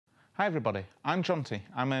Hi everybody, I'm Jonty.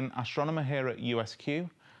 I'm an astronomer here at USQ,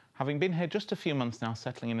 having been here just a few months now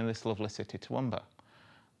settling in this lovely city, Toowoomba.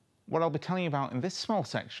 What I'll be telling you about in this small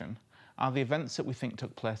section are the events that we think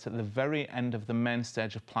took place at the very end of the main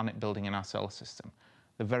stage of planet building in our solar system,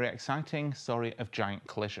 the very exciting story of giant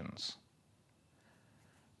collisions.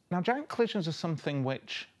 Now, giant collisions are something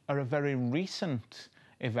which are a very recent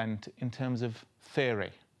event in terms of theory.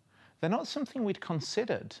 They're not something we'd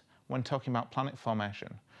considered when talking about planet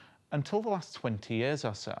formation until the last 20 years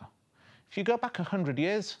or so. If you go back 100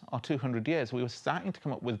 years or 200 years, we were starting to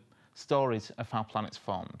come up with stories of how planets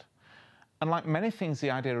formed. And like many things,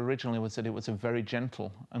 the idea originally was that it was a very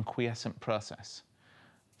gentle and quiescent process.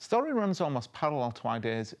 Story runs almost parallel to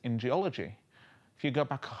ideas in geology. If you go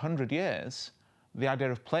back 100 years, the idea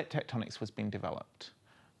of plate tectonics was being developed.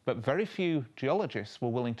 But very few geologists were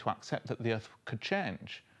willing to accept that the Earth could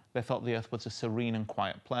change. They thought the Earth was a serene and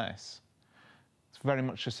quiet place. It's very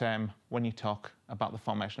much the same when you talk about the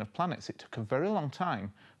formation of planets. It took a very long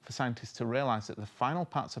time for scientists to realise that the final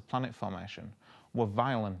parts of planet formation were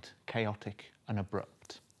violent, chaotic, and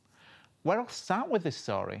abrupt. Where I'll start with this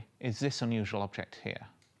story is this unusual object here.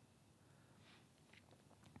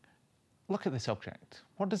 Look at this object.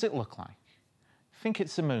 What does it look like? Think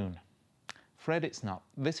it's the moon. Afraid it's not.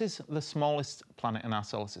 This is the smallest planet in our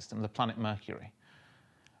solar system, the planet Mercury.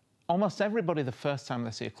 Almost everybody, the first time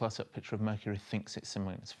they see a close-up picture of Mercury, thinks it's the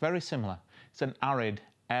moon. It's very similar. It's an arid,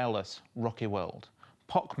 airless, rocky world,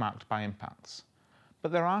 pockmarked by impacts.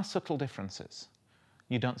 But there are subtle differences.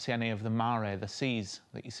 You don't see any of the mare, the seas,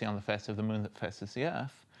 that you see on the face of the moon that faces the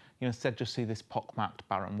Earth. You instead just see this pockmarked,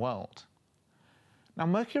 barren world. Now,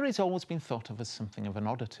 Mercury's always been thought of as something of an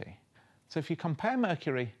oddity. So if you compare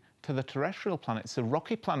Mercury to the terrestrial planets, the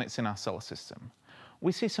rocky planets in our solar system,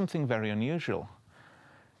 we see something very unusual.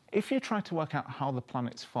 If you try to work out how the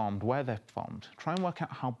planets formed, where they're formed, try and work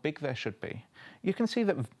out how big they should be, you can see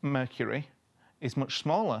that Mercury is much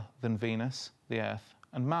smaller than Venus, the Earth,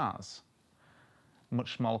 and Mars.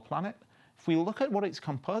 Much smaller planet. If we look at what it's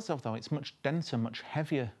composed of, though, it's much denser, much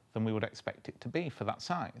heavier than we would expect it to be for that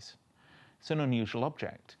size. It's an unusual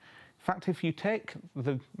object. In fact, if you take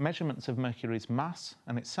the measurements of Mercury's mass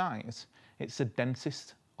and its size, it's the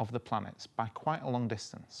densest of the planets by quite a long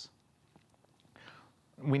distance.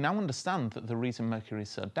 We now understand that the reason Mercury is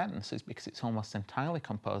so dense is because it's almost entirely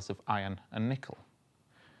composed of iron and nickel.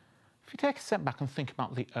 If you take a step back and think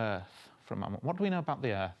about the Earth for a moment, what do we know about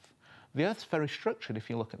the Earth? The Earth's very structured. If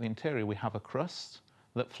you look at the interior, we have a crust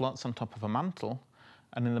that floats on top of a mantle,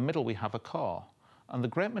 and in the middle we have a core. And the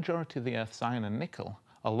great majority of the Earth's iron and nickel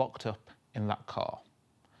are locked up in that core.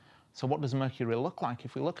 So what does Mercury look like?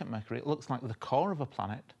 If we look at Mercury, it looks like the core of a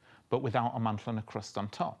planet, but without a mantle and a crust on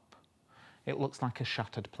top. It looks like a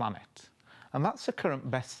shattered planet. And that's the current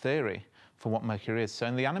best theory for what Mercury is. So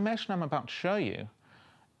in the animation I'm about to show you,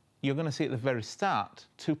 you're going to see at the very start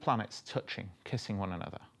two planets touching, kissing one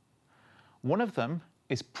another. One of them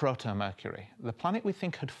is Proto-Mercury, the planet we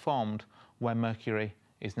think had formed where Mercury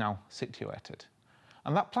is now situated.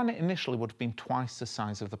 And that planet initially would have been twice the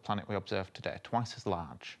size of the planet we observe today, twice as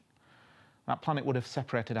large. That planet would have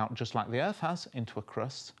separated out just like the Earth has into a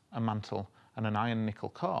crust, a mantle, and an iron-nickel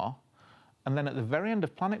core. And then at the very end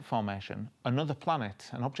of planet formation, another planet,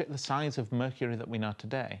 an object the size of Mercury that we know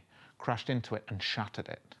today, crashed into it and shattered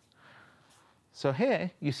it. So here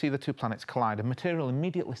you see the two planets collide and material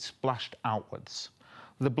immediately splashed outwards.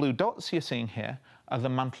 The blue dots you're seeing here are the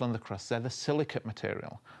mantle and the crust. They're the silicate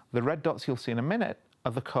material. The red dots you'll see in a minute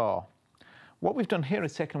are the core. What we've done here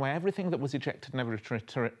is taken away everything that was ejected never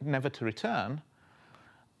to return,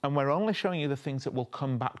 and we're only showing you the things that will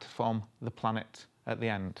come back to form the planet at the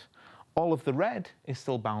end. All of the red is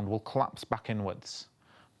still bound, will collapse back inwards.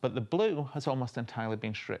 But the blue has almost entirely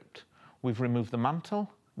been stripped. We've removed the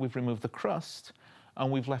mantle, we've removed the crust,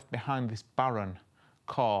 and we've left behind this barren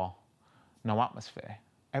core, no atmosphere.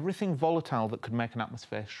 Everything volatile that could make an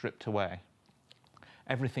atmosphere stripped away.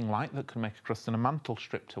 Everything light that could make a crust and a mantle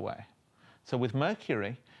stripped away. So with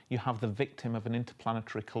Mercury, you have the victim of an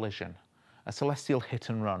interplanetary collision, a celestial hit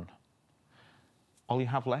and run. All you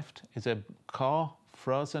have left is a core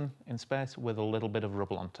frozen in space with a little bit of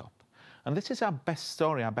rubble on top. And this is our best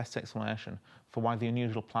story, our best explanation for why the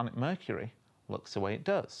unusual planet Mercury looks the way it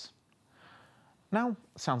does. Now,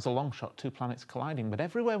 sounds a long shot, two planets colliding, but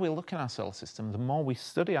everywhere we look in our solar system, the more we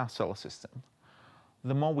study our solar system,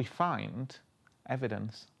 the more we find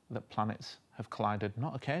evidence that planets have collided,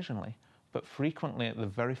 not occasionally, but frequently at the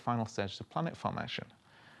very final stage of planet formation.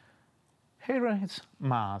 Here is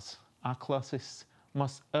Mars, our closest,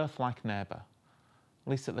 most Earth-like neighbour, at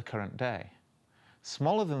least at the current day.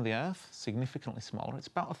 Smaller than the Earth, significantly smaller. It's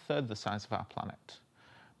about a third the size of our planet.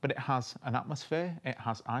 but it has an atmosphere, it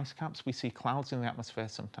has ice caps, we see clouds in the atmosphere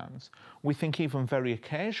sometimes. We think even very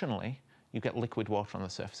occasionally you get liquid water on the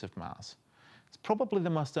surface of Mars. It's probably the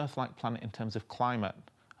most Earth-like planet in terms of climate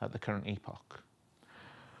at the current epoch.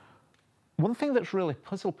 One thing that's really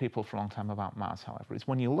puzzled people for a long time about Mars, however, is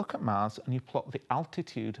when you look at Mars and you plot the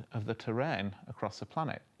altitude of the terrain across the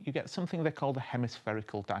planet, you get something they call the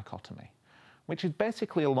hemispherical dichotomy, which is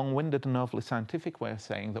basically a long-winded and overly scientific way of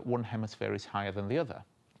saying that one hemisphere is higher than the other.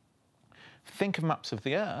 Think of maps of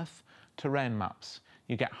the Earth, terrain maps.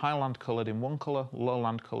 You get highland coloured in one colour,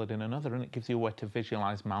 lowland coloured in another, and it gives you a way to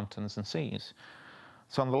visualise mountains and seas.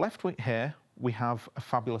 So on the left here, we have a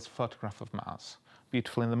fabulous photograph of Mars.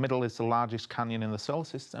 Beautiful in the middle is the largest canyon in the solar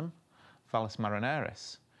system, Valles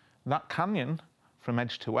Marineris. That canyon, from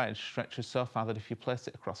edge to edge, stretches so far that if you placed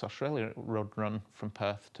it across Australia, it would run from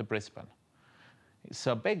Perth to Brisbane. It's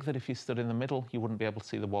so big that if you stood in the middle, you wouldn't be able to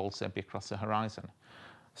see the walls, they'd be across the horizon.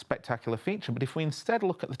 Spectacular feature, but if we instead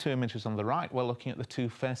look at the two images on the right, we're looking at the two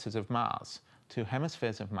faces of Mars, two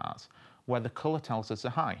hemispheres of Mars, where the colour tells us the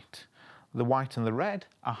height. The white and the red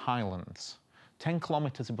are highlands, 10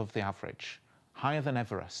 kilometres above the average, higher than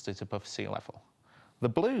Everest is above sea level. The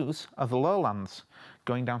blues are the lowlands,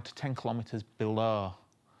 going down to 10 kilometres below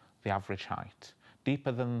the average height,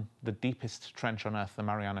 deeper than the deepest trench on Earth, the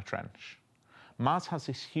Mariana Trench. Mars has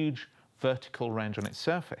this huge vertical range on its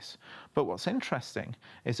surface. But what's interesting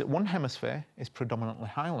is that one hemisphere is predominantly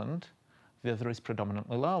highland, the other is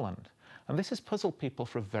predominantly lowland. And this has puzzled people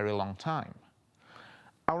for a very long time.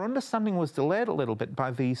 Our understanding was delayed a little bit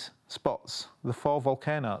by these spots, the 4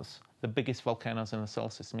 volcanoes, the biggest volcanoes in the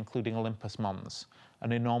solar system, including Olympus Mons,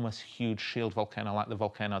 an enormous, huge shield volcano like the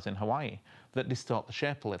volcanoes in Hawaii, that distort the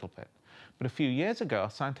shape a little bit. But a few years ago,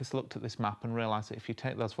 scientists looked at this map and realised that if you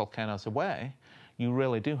take those volcanoes away, you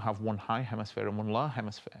really do have one high hemisphere and one low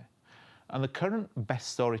hemisphere. And the current best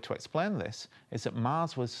story to explain this is that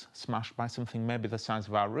Mars was smashed by something maybe the size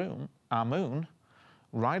of our moon,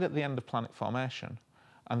 right at the end of planet formation,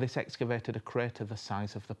 and this excavated a crater the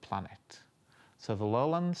size of the planet. So the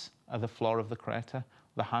lowlands are the floor of the crater,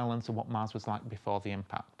 the highlands are what Mars was like before the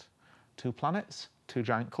impact. 2 planets, 2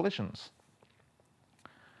 giant collisions.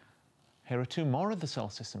 Here are 2 more of the solar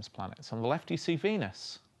system's planets. On the left you see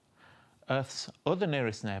Venus, Earth's other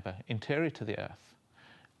nearest neighbour, interior to the Earth.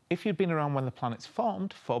 If you'd been around when the planets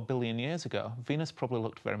formed 4 billion years ago, Venus probably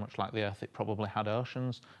looked very much like the Earth. It probably had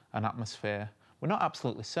oceans, an atmosphere. We're not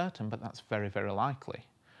absolutely certain, but that's very, very likely.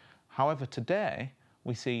 However, today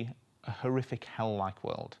we see a horrific hell-like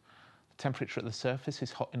world. The temperature at the surface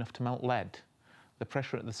is hot enough to melt lead. The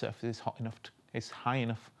pressure at the surface is high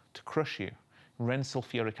enough to crush you. Rains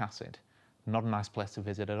sulfuric acid. Not a nice place to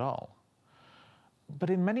visit at all. But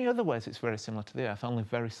in many other ways, it's very similar to the Earth, only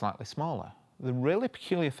very slightly smaller. The really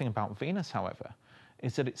peculiar thing about Venus, however,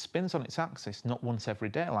 is that it spins on its axis not once every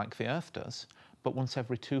day like the Earth does, but once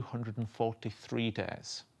every 243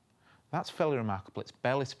 days. That's fairly remarkable. It's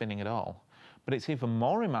barely spinning at all. But it's even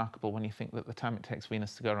more remarkable when you think that the time it takes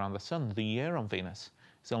Venus to go around the Sun, the year on Venus,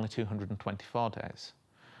 is only 224 days.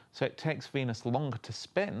 So it takes Venus longer to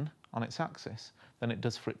spin on its axis than it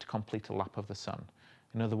does for it to complete a lap of the Sun.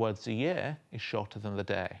 In other words, the year is shorter than the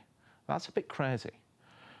day. That's a bit crazy.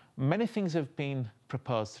 Many things have been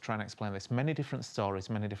proposed to try and explain this, many different stories,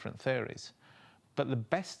 many different theories. But the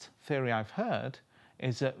best theory I've heard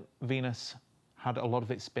is that Venus had a lot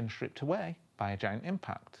of its spin stripped away by a giant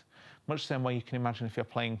impact. Much the same way you can imagine if you're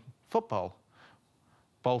playing football.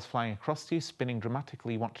 Ball's flying across to you, spinning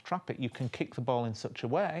dramatically, you want to trap it, you can kick the ball in such a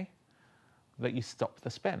way that you stop the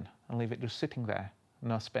spin and leave it just sitting there,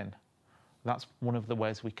 no spin. That's one of the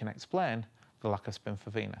ways we can explain the lack of spin for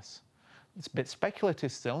Venus. It's a bit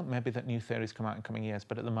speculative still, maybe that new theories come out in coming years,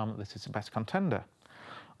 but at the moment this is the best contender.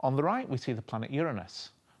 On the right we see the planet Uranus,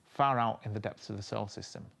 far out in the depths of the solar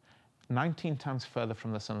system, 19 times further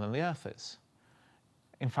from the Sun than the Earth is.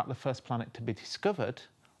 In fact, the first planet to be discovered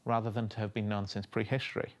rather than to have been known since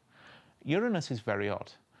prehistory. Uranus is very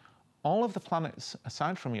odd. All of the planets,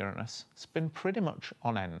 aside from Uranus, spin pretty much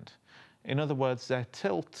on end. In other words, their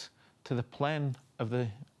tilt to the plane of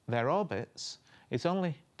their orbits is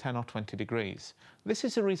only 10 or 20 degrees. This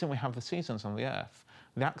is the reason we have the seasons on the Earth.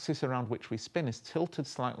 The axis around which we spin is tilted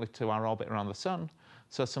slightly to our orbit around the Sun,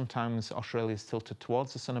 so sometimes Australia is tilted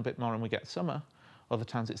towards the Sun a bit more and we get summer, other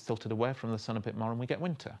times it's tilted away from the Sun a bit more and we get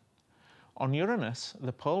winter. On Uranus,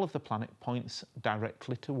 the pole of the planet points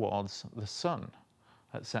directly towards the Sun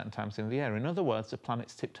at certain times in the year. In other words, the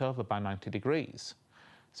planet's tipped over by 90 degrees.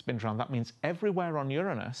 Spins around. That means everywhere on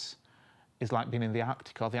Uranus is like being in the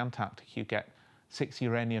Arctic or the Antarctic. You get 6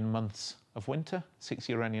 Uranian months of winter, 6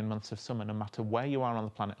 Uranian months of summer, no matter where you are on the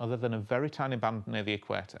planet, other than a very tiny band near the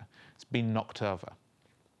equator. It's been knocked over.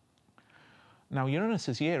 Now,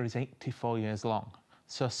 Uranus's year is 84 years long,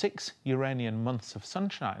 so 6 Uranian months of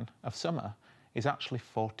sunshine, of summer, is actually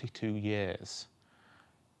 42 years.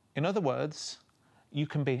 In other words, you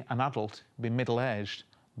can be an adult, be middle-aged,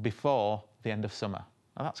 before the end of summer.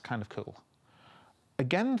 Now, that's kind of cool.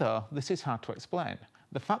 Again, though, this is hard to explain.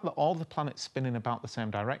 The fact that all the planets spin in about the same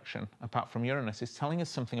direction, apart from Uranus, is telling us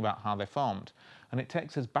something about how they formed. And it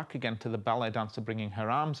takes us back again to the ballet dancer bringing her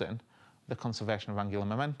arms in, the conservation of angular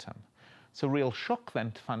momentum. It's a real shock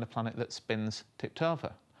then to find a planet that spins tipped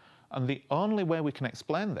over. And the only way we can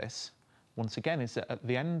explain this, once again, is that at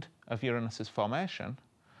the end of Uranus's formation,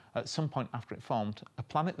 at some point after it formed, a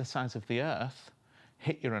planet the size of the Earth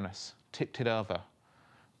hit Uranus, tipped it over.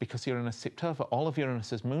 Because Uranus tipped over, all of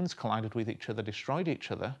Uranus's moons collided with each other, destroyed each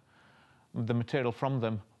other. The material from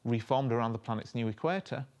them reformed around the planet's new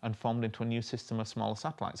equator and formed into a new system of smaller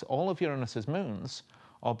satellites. All of Uranus's moons,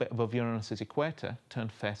 orbit above Uranus's equator,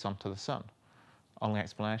 turned face onto the Sun. Only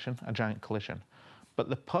explanation, a giant collision. But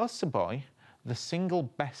the poster boy, the single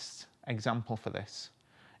best example for this,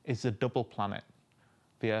 is the double planet,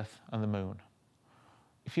 the Earth and the Moon.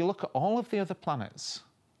 If you look at all of the other planets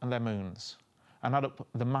and their moons, and add up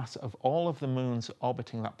the mass of all of the moons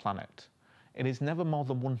orbiting that planet, it is never more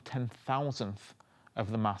than 1/10,000th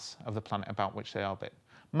of the mass of the planet about which they orbit.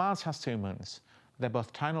 Mars has 2 moons. They're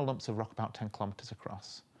both tiny lumps of rock about 10 kilometres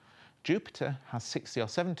across. Jupiter has 60 or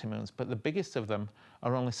 70 moons, but the biggest of them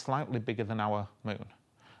are only slightly bigger than our moon.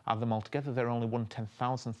 Add them all together, they're only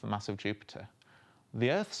 1/10,000th the mass of Jupiter. The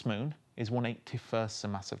Earth's moon is 1/81st the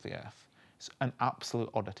mass of the Earth. It's an absolute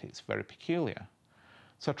oddity. It's very peculiar.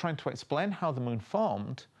 So trying to explain how the moon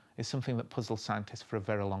formed is something that puzzles scientists for a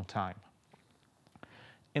very long time.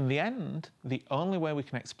 In the end, the only way we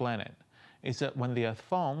can explain it is that when the Earth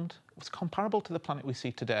formed, it was comparable to the planet we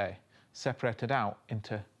see today, separated out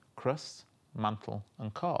into crust, mantle,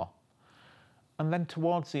 and core. And then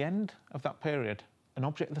towards the end of that period, an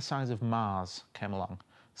object the size of Mars came along,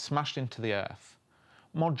 smashed into the Earth.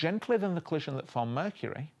 More gently than the collision that formed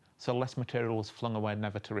Mercury, so less material was flung away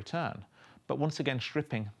never to return, but once again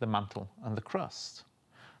stripping the mantle and the crust.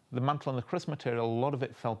 The mantle and the crust material, a lot of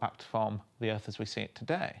it fell back to form the Earth as we see it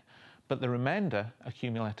today, but the remainder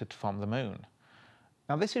accumulated to form the moon.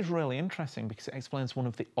 Now, this is really interesting because it explains one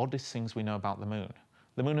of the oddest things we know about the moon.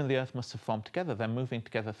 The moon and the Earth must have formed together. They're moving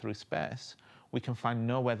together through space. We can find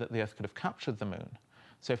nowhere that the Earth could have captured the moon.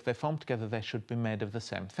 So if they formed together, they should be made of the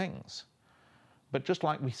same things. But just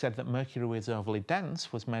like we said that Mercury is overly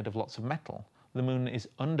dense, was made of lots of metal, the moon is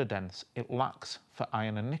underdense. It lacks for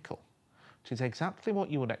iron and nickel, which is exactly what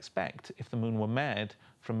you would expect if the moon were made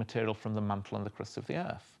from material from the mantle and the crust of the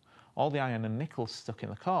Earth. All the iron and nickel is stuck in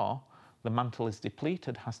the core, the mantle is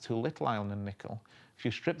depleted, has too little iron and nickel. If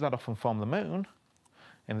you strip that off and form the moon,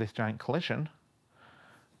 in this giant collision,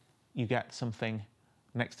 you get something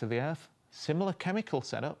next to the Earth, similar chemical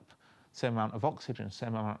setup, same amount of oxygen,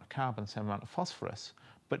 same amount of carbon, same amount of phosphorus,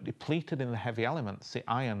 but depleted in the heavy elements, the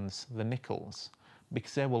ions, the nickels,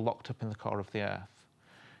 because they were locked up in the core of the Earth.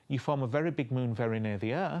 You form a very big moon very near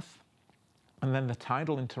the Earth, and then the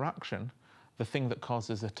tidal interaction, the thing that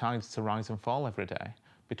causes the tides to rise and fall every day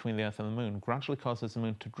between the Earth and the moon, gradually causes the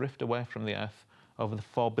moon to drift away from the Earth over the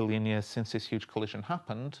 4 billion years since this huge collision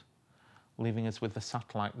happened, leaving us with the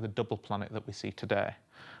satellite, the double planet that we see today.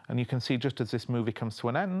 And you can see just as this movie comes to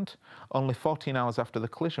an end, only 14 hours after the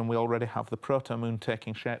collision, we already have the proto-moon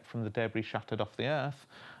taking shape from the debris shattered off the Earth,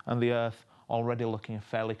 and the Earth already looking a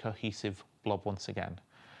fairly cohesive blob once again.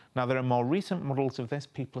 Now, there are more recent models of this.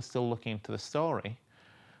 People are still looking into the story.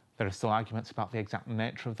 There are still arguments about the exact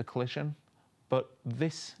nature of the collision, but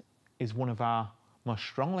this is one of our most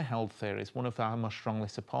strongly held theories, one of our most strongly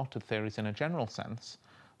supported theories in a general sense,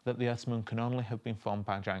 that the Earth's moon can only have been formed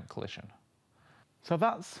by a giant collision. So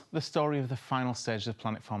that's the story of the final stage of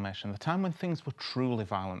planet formation, the time when things were truly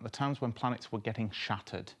violent, the times when planets were getting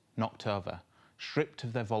shattered, knocked over, stripped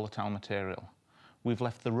of their volatile material. We've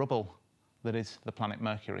left the rubble that is the planet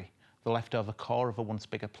Mercury, the leftover core of a once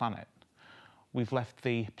bigger planet. We've left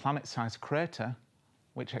the planet-sized crater,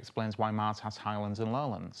 which explains why Mars has highlands and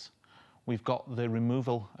lowlands. We've got the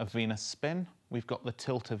removal of Venus' spin, we've got the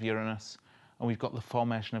tilt of Uranus, and we've got the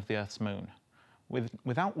formation of the Earth's moon,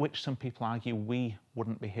 without which some people argue we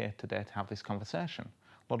wouldn't be here today to have this conversation.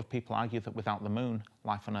 A lot of people argue that without the moon,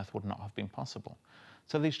 life on Earth would not have been possible.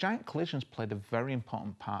 So these giant collisions played a very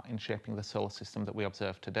important part in shaping the solar system that we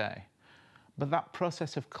observe today. But that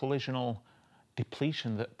process of collisional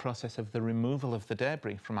depletion, that process of the removal of the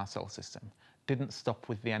debris from our solar system, didn't stop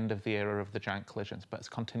with the end of the era of the giant collisions, but has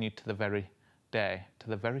continued to the very day, to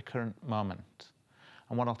the very current moment.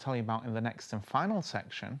 And what I'll tell you about in the next and final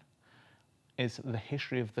section is the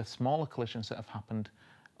history of the smaller collisions that have happened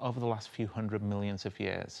over the last few hundred millions of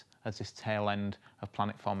years as this tail end of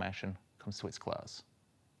planet formation comes to its close.